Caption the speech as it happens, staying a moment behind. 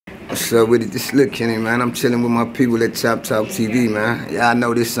What's up with it? This Luh Kenny, man. I'm chilling with my people at Top TV, man. Y'all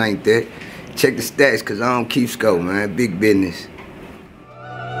know this ain't that. Check the stats, cause I don't keep score, man. Big business.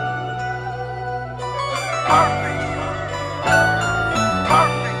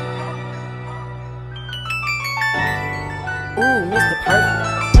 Ooh, Mr.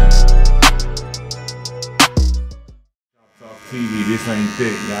 Perfect. Top TV, this ain't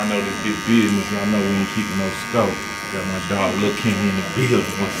that. Y'all know this big business. Y'all know we ain't keeping no scope. Got my dog Luh Kenny in the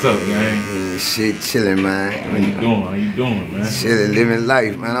building. What's up, gang? Shit, chillin', man. How you doing? How you doing, man? Chillin', living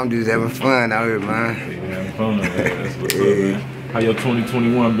life, man. I'm just having fun out here, man. Yeah, having fun, man. That's what's up, man. How your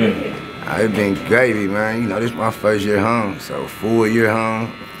 2021 been? It been gravy, man. You know, this is my first year home, so full year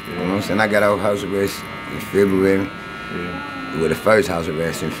home. You know what I'm saying? I got out of house arrest in February. Yeah. Well, the first house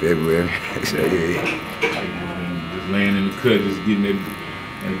arrest in February. So, yeah. Just laying in the cut, just getting it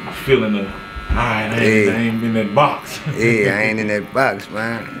and feeling the. I ain't in that box. Yeah, I ain't in that box,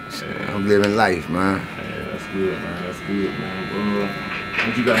 man. So I'm living life, man. Yeah, that's good, man. That's good, man.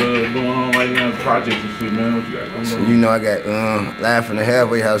 What you got going on right now? Projects and shit, man. What you got going on? So, you know, I got Live from the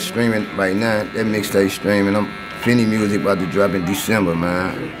Halfway House streaming right now. That mixtape streaming. I'm Finny music about to drop in December,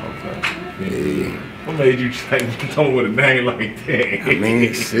 man. Okay. Yeah. What made you come with a name like that? I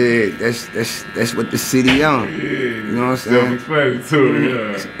mean, shit, that's what the city on. Yeah, you know what I'm saying? Self-explanatory,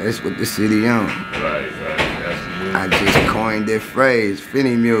 yeah. That's what the city on. Right, absolutely. I just coined that phrase,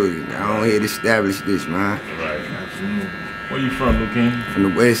 Finny music. I don't here to establish this, man. Right, absolutely. Where you from, Luh Kenny? From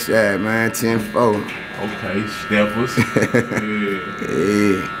the west side, man, 10-4. Okay, Steppers. Yeah.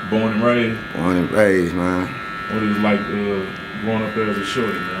 Yeah. Born and raised? Born and raised, man. What it was like growing up there as a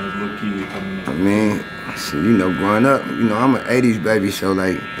shorty, man, as a little kid coming up? I mean, so, you know, growing up, you know, I'm an 80s baby, so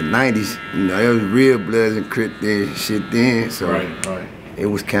like the 90s, you know, there was real Bloods and Crips and shit then, so right. It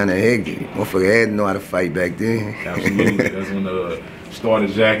was kind of hectic. Motherfucker had to know how to fight back then. Absolutely. That's when the starter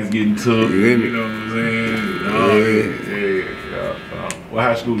jackets getting took, you know what I'm saying? Yeah. What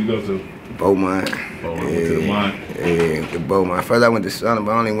high school you go to? Beaumont. Went to the mine? Yeah, the Beaumont. First I went to Southern,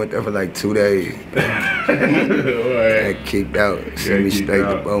 but I only went there for like 2 days. I got kicked out. Sent me straight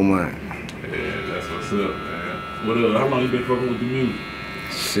to Beaumont. Yeah, that's what's up, man. What how long you been fucking with the music?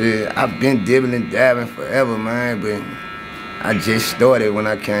 Shit, I've been dibbling and dabbing forever, man, but I just started when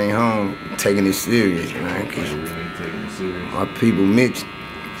I came home taking it serious, man. Cause taking it serious. My people, Mitch,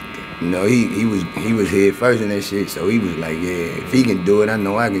 you know, he was head first in that shit, so he was like, yeah, if he can do it, I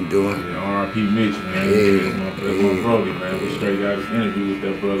know I can do it. Yeah, R.I.P. Mitch, man. Yeah, that's my brother, man. We straight got this interview with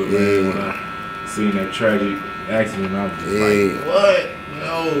that brother, man. When I seen that tragic accident, I was just like, what?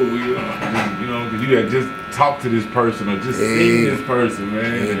 No, you know, because you had just talked to this person or just seen this person,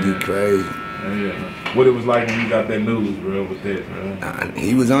 man. It'd be crazy. Yeah. What it was like when you got that news, bro, with that, bro?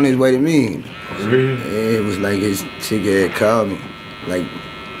 He was on his way to me. Really? Yeah, it was like his chick had called me. Like,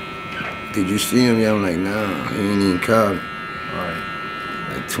 did you see him? Yeah, I'm like, nah, he ain't even called me.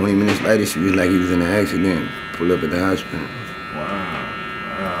 Right. Like 20 minutes later, she was like, he was in an accident. Pull up at the hospital.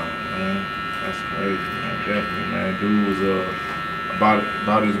 Wow, man. That's crazy, man. Definitely, man. Dude was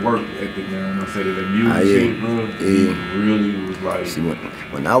about his work ethic, man. When I said that music shit, bro, he really was like. See,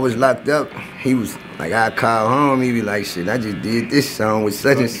 when I was locked up, he was like, I call home, he be like, shit, I just did this song with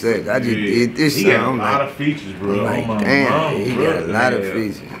such and such. I just did this song. He had a lot of features, bro. I'm like, damn, he got a lot of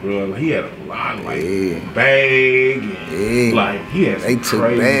features. Bro, he had a lot, like Bag, and like he had some They took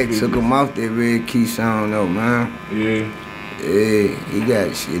Bag, took him off that Red Key song though, man. Yeah, he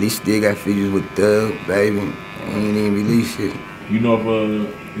got shit. He still got features with Thug, Baby. He ain't even released shit. You know if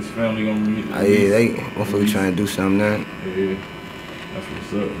his family gonna release? Yeah, they motherfucker trying to do something now. Yeah, that's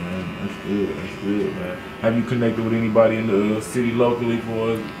what's up, man. That's good, man. Have you connected with anybody in the city locally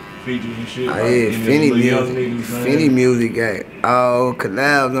for features and shit? Yeah, Finny music got all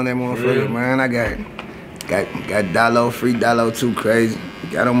collabs on that motherfucker, man. I got Dallo, Free Dallo too crazy.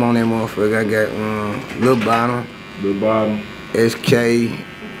 Got him on that motherfucker. I got Lil Bottom, SK,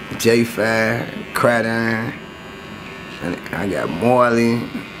 J5, Cradine. And I got Marley.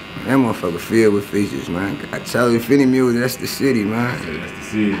 That motherfucker filled with features, man. I tell you, Finny music, that's the city, man. Yeah, that's the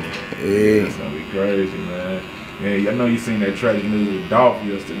city. Yeah. That's gonna be crazy, man. Yeah, I know you seen that tragic news with Dolph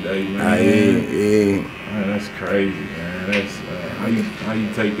yesterday, man. Yeah. Man, that's crazy, man. That's how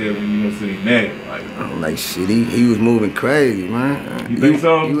you take that when you seen that? Like shit, he was moving crazy, man. You think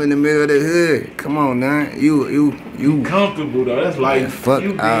so? You in the middle of the hood. Come on, man. You comfortable though. That's like fuck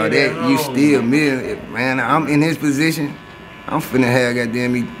all that. You still man. I'm in his position. I'm finna have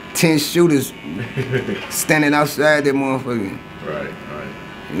goddamn me 10 shooters standing outside that motherfucker. Right.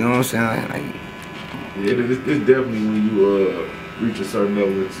 You know what I'm saying? Like, yeah, this definitely when you reach a certain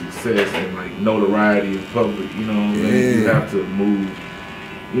level of success and like notoriety in public, you know what I mean? You have to move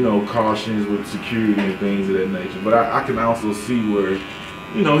you know, cautions with security and things of that nature. But I can also see where,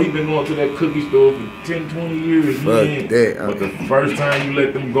 you know, he been going to that cookie store for 10, 20 years. Fuck that. But the first time you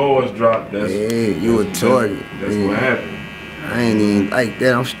let them guards drop, that's you a target. That's what happened. I ain't even like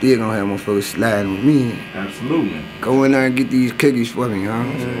that. I'm still gonna have motherfuckers sliding with me. Absolutely. Go in there and get these cookies for me, huh?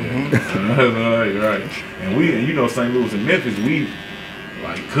 Right. And you know, St. Louis and Memphis, we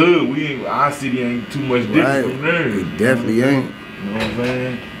our city ain't too much different from theirs. It definitely ain't. You know what I'm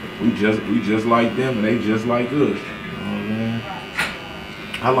saying? We just like them and they just like us. You know what I'm saying?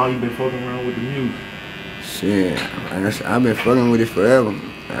 How long you been fucking around with the music? Shit, like I said, I've been fucking with it forever.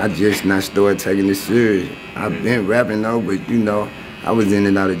 I just not started taking it serious. I've been rapping though, but you know, I was in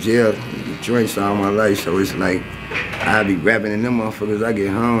and out of jail, joints all my life, so it's like I be rapping in them motherfuckers. I get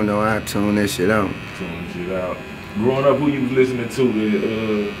home though, I tune that shit out. Growing up, who you was listening to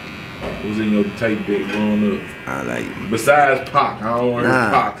that was in your tape deck growing up? I like. Besides Pac, I don't want to hear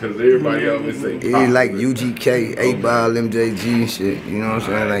Pac because everybody else would say Pac. It's like UGK, 8 Ball, MJG and shit. You know what I'm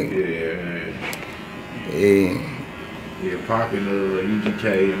saying? Like, yeah, Pac and UGK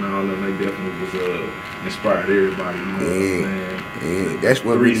and all of them, they definitely was inspired everybody. You know what I'm saying? Yeah, that's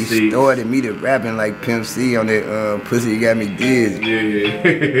what really started me to rapping like Pimp C on that Pussy Got Me Dizzy.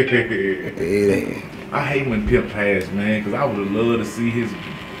 Yeah. I hate when Pimp passed, man, because I would have loved to see his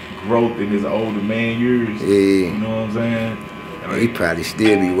growth in his older man years. You know what I'm saying? Like, he probably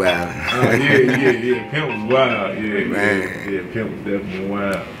still be wild. Yeah. Pimp was wild. Yeah, Pimp was definitely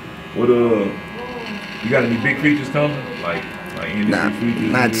wild. What you got any big features coming? Like industry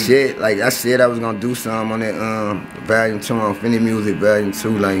features? Not yet. Like I said, I was gonna do something on that Volume 2 on Finny Music Volume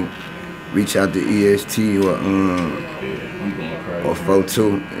 2, like reach out to EST or 4-2,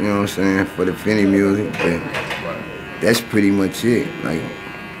 you know what I'm saying, for the Finny Music. But that's pretty much it. Like,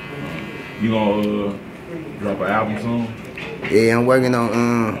 you gonna drop an album soon? Yeah, I'm working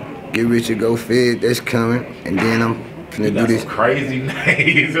on Get Rich or Go Fed. That's coming, and then I'm finna do this. Crazy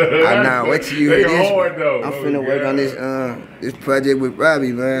names. I know. Wait till you hear this. Hard, though. I'm finna work on this project with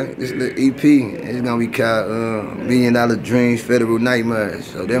Robbie, man. This little EP. It's gonna be called $1 Million Dreams, Federal Nightmares.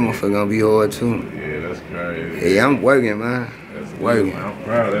 So that motherfucker gonna be hard too. Yeah, that's crazy. Yeah, I'm working, man. That's working. I'm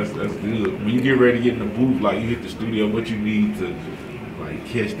proud. That's good. When you get ready to get in the booth, like you hit the studio, what you need to like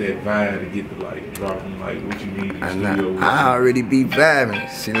catch that vibe to get to like dropping, like what you need in the studio. I already be vibing.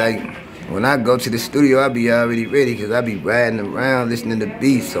 See, like. When I go to the studio, I be already ready because I be riding around listening to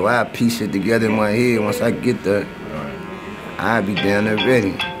beats, so I piece it together in my head. Once I get there, I be down there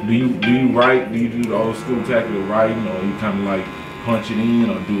ready. Do you write? Do you do the old school tactic of writing, or you kind of like punch it in,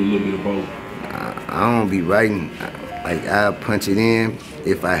 or do a little bit of both? I don't be writing. Like I punch it in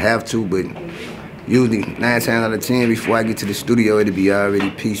if I have to, but usually 9 times out of 10 before I get to the studio, it'll be already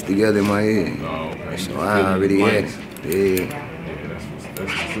pieced together in my head. Oh, okay. So I already had it. Yeah.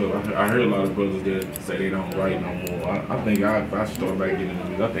 I heard a lot of brothers that say they don't write no more. I think if I start back getting into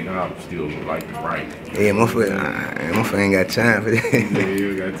music, I think I'll still like to write. Yeah, motherfucker ain't got time for that.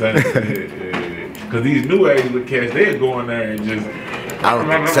 Yeah, got time for that. Because these new age little cats, they're going there and just out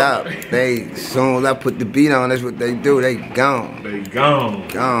the top. As soon as I put the beat on, that's what they do. They gone. They gone.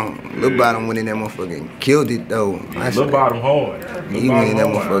 Lil Bottom went in that motherfucker and killed it though. Lil Bottom hard. He went in that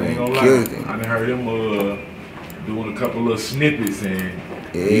motherfucker and killed it. I done heard him doing a couple little snippets and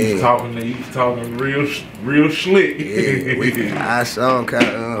he was talking real slick. Yeah, I saw him kind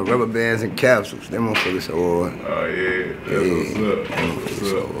of Rubber Bands and Capsules. Them motherfuckers so hard. Oh yeah, that's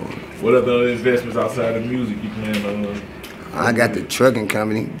what's up. What other investments outside of music you plan on? I got the trucking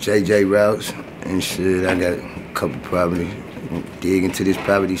company, JJ Routes, and shit. I got a couple properties. Dig into this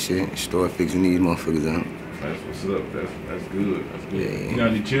property shit. Start fixing these motherfuckers up. That's what's up. That's good. That's good. Yeah. You got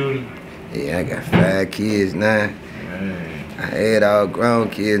any children? Yeah, I got 5 kids now. Man. I had all grown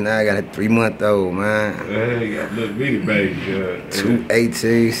kids, now I got a 3-month-old, man. Hey, you got a little bitty baby. 2,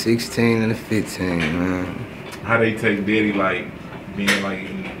 18, 16, and a 15, man. How they take daddy, like, being, like,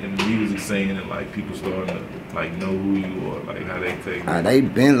 in the music scene and, like, people starting to, like, know who you are? Like, how they take it? They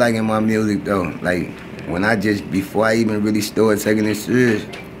been liking my music, though. Like, when before I even really started taking it serious,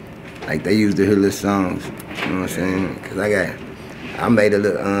 like, they used to hear little songs, you know what I'm saying? Because I made a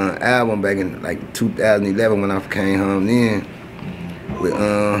little album back in like 2011 when I came home then with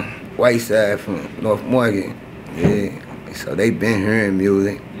Whiteside from North Market. Yeah, so they been hearing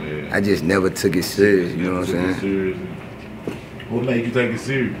music. Yeah. I just never took it serious, you know what I'm saying? What made you take it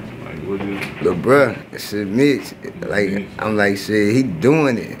serious? Like what is? Look, bruh, shit, Mitch. Like I'm like, shit, he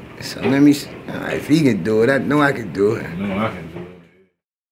doing it. So let me. If he can do it, I know I can do it. I know I can.